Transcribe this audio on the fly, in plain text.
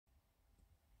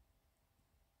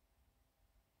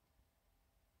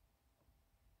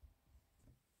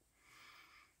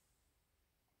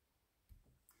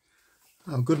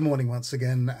Good morning once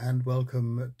again, and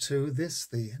welcome to this,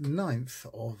 the ninth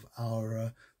of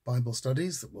our Bible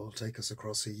studies that will take us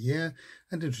across a year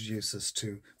and introduce us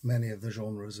to many of the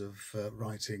genres of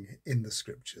writing in the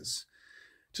scriptures.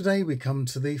 Today we come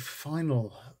to the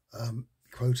final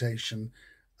quotation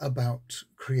about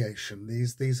creation.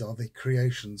 These are the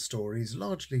creation stories,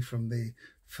 largely from the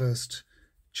first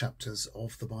chapters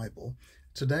of the Bible.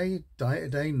 Today,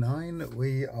 day 9,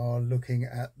 we are looking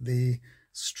at the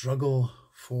struggle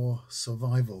for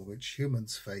survival which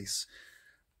humans face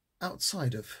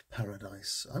outside of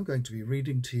paradise. I'm going to be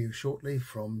reading to you shortly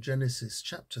from Genesis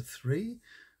chapter 3,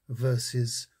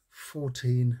 verses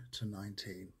 14 to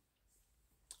 19.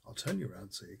 I'll turn you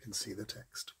around so you can see the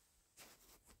text.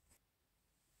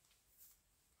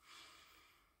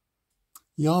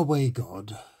 Yahweh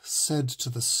God said to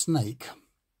the snake,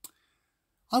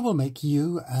 "I will make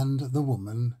you and the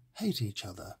woman hate each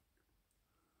other.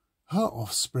 Her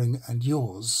offspring and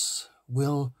yours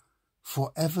will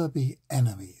forever be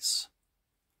enemies.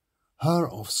 Her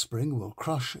offspring will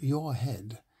crush your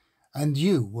head, and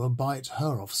you will bite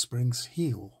her offspring's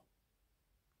heel."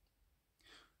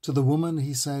 To the woman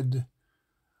he said,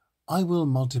 "I will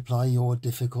multiply your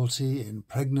difficulty in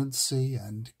pregnancy,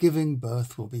 and giving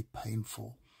birth will be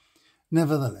painful.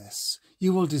 Nevertheless,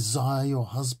 you will desire your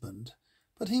husband,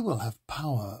 but he will have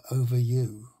power over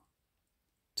you."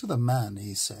 To the man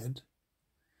he said,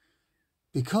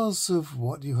 "Because of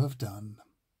what you have done,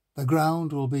 the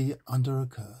ground will be under a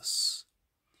curse.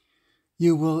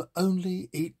 You will only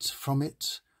eat from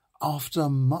it after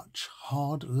much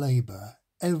hard labour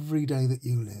every day that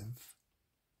you live.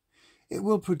 It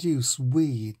will produce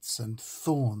weeds and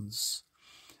thorns,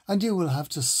 and you will have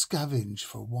to scavenge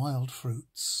for wild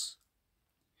fruits.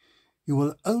 You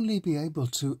will only be able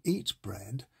to eat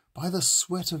bread by the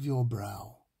sweat of your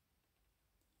brow,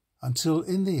 until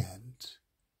in the end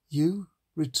you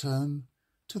return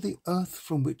to the earth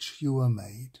from which you were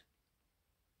made.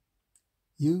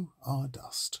 You are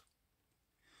dust,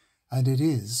 and it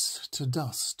is to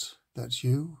dust that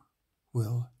you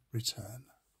will return."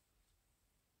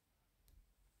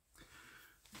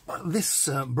 This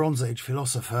Bronze Age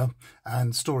philosopher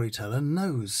and storyteller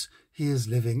knows he is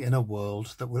living in a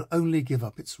world that will only give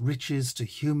up its riches to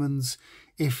humans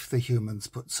if the humans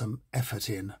put some effort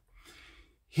in.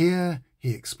 Here he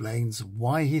explains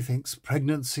why he thinks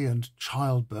pregnancy and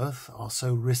childbirth are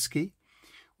so risky,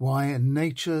 why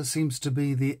nature seems to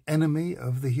be the enemy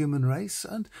of the human race,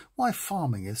 and why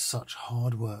farming is such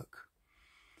hard work.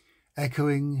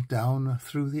 Echoing down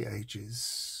through the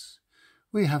ages,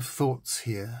 we have thoughts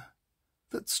here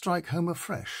that strike home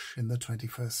afresh in the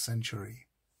 21st century.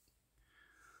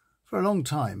 For a long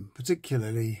time,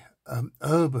 particularly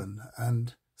urban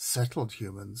and settled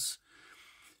humans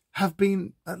have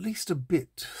been at least a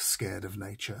bit scared of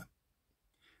nature,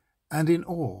 and in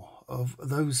awe of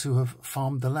those who have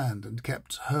farmed the land and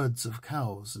kept herds of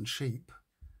cows and sheep.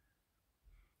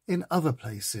 In other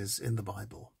places in the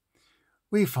Bible,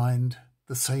 we find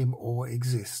the same awe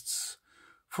exists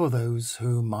for those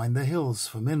who mine the hills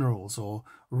for minerals or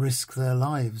risk their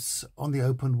lives on the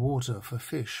open water for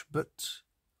fish, but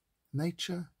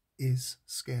nature is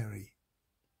scary.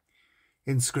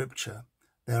 In Scripture,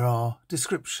 there are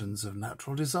descriptions of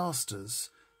natural disasters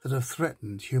that have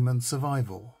threatened human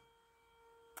survival.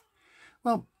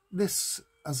 Well, this,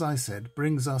 as I said,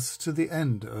 brings us to the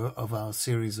end of our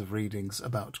series of readings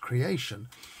about creation.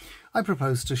 I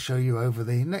propose to show you over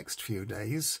the next few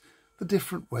days the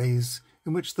different ways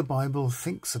in which the Bible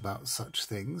thinks about such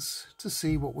things to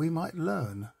see what we might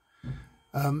learn.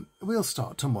 We'll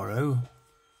start tomorrow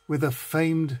with a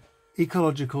famed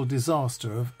ecological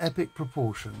disaster of epic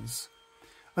proportions,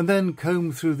 and then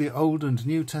comb through the Old and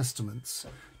New Testaments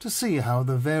to see how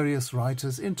the various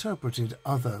writers interpreted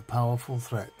other powerful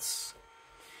threats.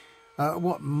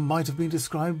 What might have been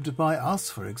described by us,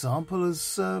 for example,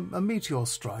 as a meteor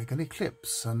strike, an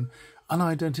eclipse, an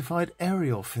unidentified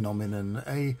aerial phenomenon,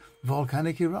 a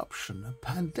volcanic eruption, a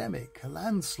pandemic, a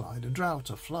landslide, a drought,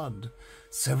 a flood,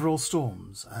 several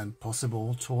storms, and a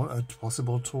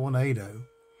possible tornado.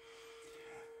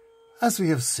 As we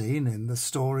have seen in the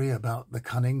story about the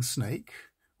cunning snake,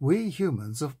 we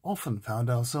humans have often found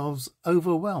ourselves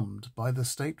overwhelmed by the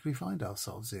state we find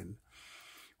ourselves in.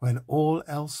 When all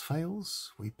else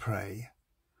fails, we pray.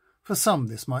 For some,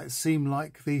 this might seem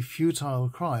like the futile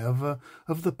cry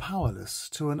of the powerless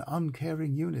to an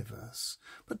uncaring universe,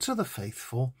 but to the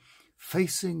faithful,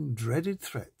 facing dreaded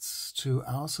threats to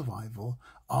our survival,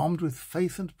 armed with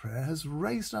faith and prayer, has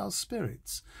raised our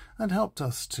spirits and helped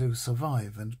us to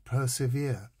survive and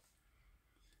persevere.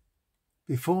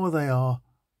 Before they are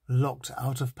locked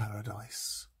out of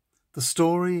paradise, The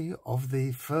story of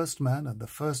the first man and the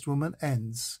first woman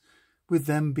ends with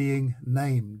them being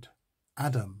named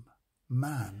Adam,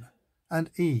 man, and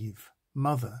Eve,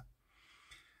 mother.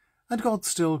 And God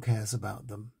still cares about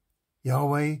them.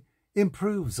 Yahweh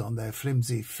improves on their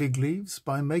flimsy fig leaves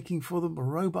by making for them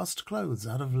robust clothes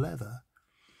out of leather.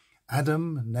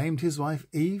 Adam named his wife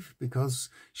Eve because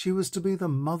she was to be the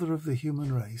mother of the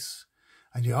human race.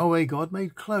 And Yahweh God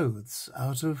made clothes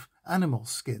out of animal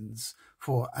skins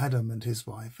for Adam and his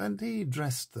wife, and he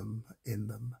dressed them in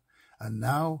them. And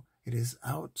now it is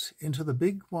out into the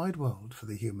big wide world for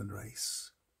the human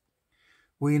race.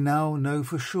 We now know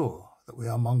for sure that we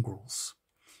are mongrels.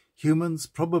 Humans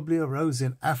probably arose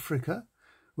in Africa,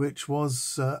 which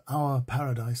was our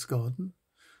paradise garden.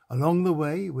 Along the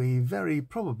way, we very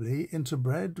probably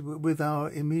interbred with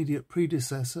our immediate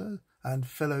predecessor and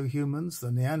fellow humans, the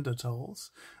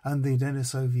Neanderthals and the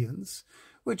Denisovians,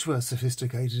 which were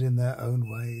sophisticated in their own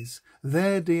ways.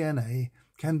 Their DNA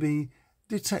can be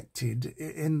detected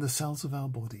in the cells of our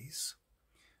bodies.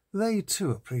 They too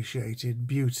appreciated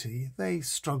beauty. They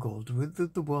struggled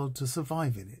with the world to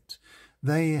survive in it.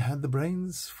 They had the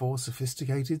brains for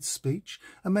sophisticated speech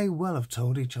and may well have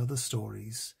told each other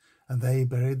stories, and they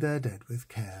buried their dead with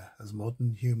care, as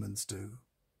modern humans do.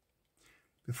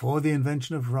 Before the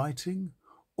invention of writing,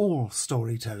 all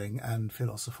storytelling and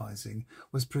philosophizing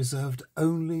was preserved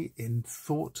only in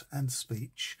thought and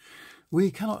speech.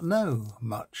 We cannot know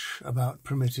much about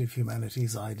primitive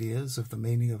humanity's ideas of the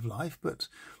meaning of life, but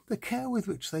the care with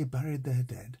which they buried their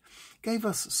dead gave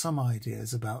us some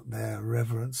ideas about their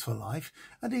reverence for life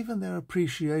and even their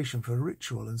appreciation for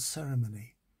ritual and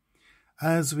ceremony.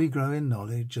 As we grow in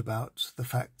knowledge about the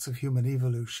facts of human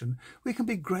evolution, we can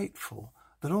be grateful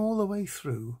that all the way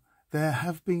through there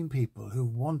have been people who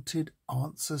wanted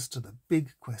answers to the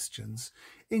big questions,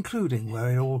 including where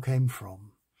it all came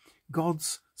from.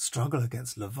 God's struggle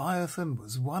against Leviathan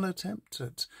was one attempt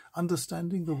at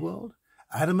understanding the world,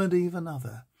 Adam and Eve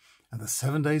another, and the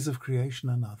 7 days of creation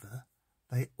another.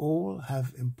 They all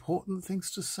have important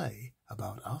things to say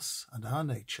about us and our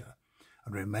nature,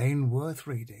 and remain worth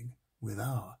reading with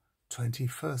our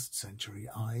 21st century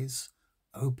eyes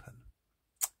open.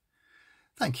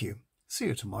 Thank you. See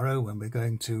you tomorrow when we're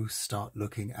going to start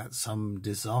looking at some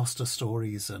disaster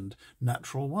stories and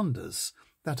natural wonders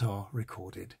that are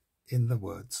recorded in the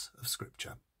words of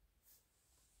Scripture.